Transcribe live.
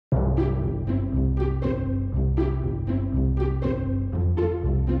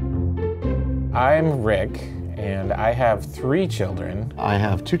I'm Rick, and I have 3 children. I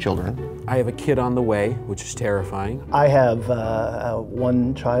have 2 children. I have a kid on the way, which is terrifying. I have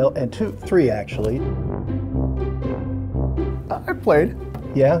 1 child, and 3 actually. I played.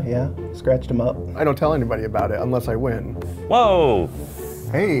 Yeah, scratched them up. I don't tell anybody about it unless I win. Whoa!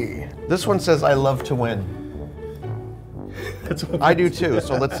 Hey, this one says I love to win. I do too,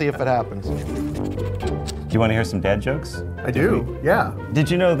 so let's see if it happens. Do you want to hear some dad jokes? I do, yeah. Did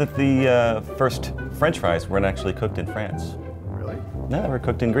you know that the first French fries weren't actually cooked in France? Really? No, they were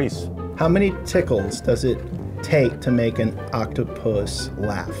cooked in Greece. How many tickles does it take to make an octopus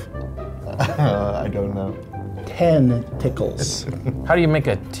laugh? I don't know. 10 tickles. How do you make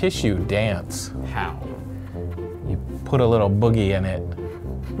a tissue dance? How? You put a little boogie in it.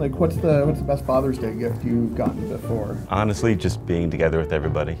 Like, what's the best Father's Day gift you've gotten before? Honestly, just being together with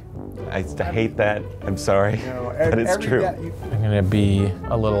everybody. I hate that. I'm sorry, but it's true. I'm gonna be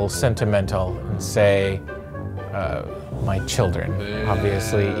a little sentimental and say my children.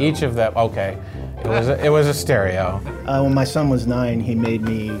 Obviously, each of them. Okay, it was a stereo. When my son was 9, he made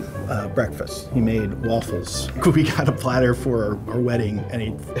me breakfast. He made waffles. We got a platter for our wedding, and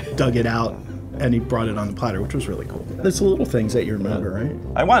he dug it out, and he brought it on the platter, which was really cool. There's the little things that you remember, right?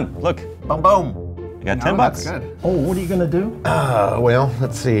 I won. Look, Boom, boom. I got 10 bucks. That's good. Oh, what are you gonna do? Well,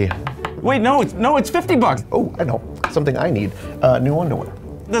 let's see. Wait, no, it's 50 bucks. Oh, I know. Something I need. New underwear.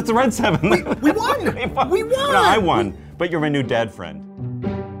 That's the red 7. We won! We won! No, I won, but you're my new dad friend.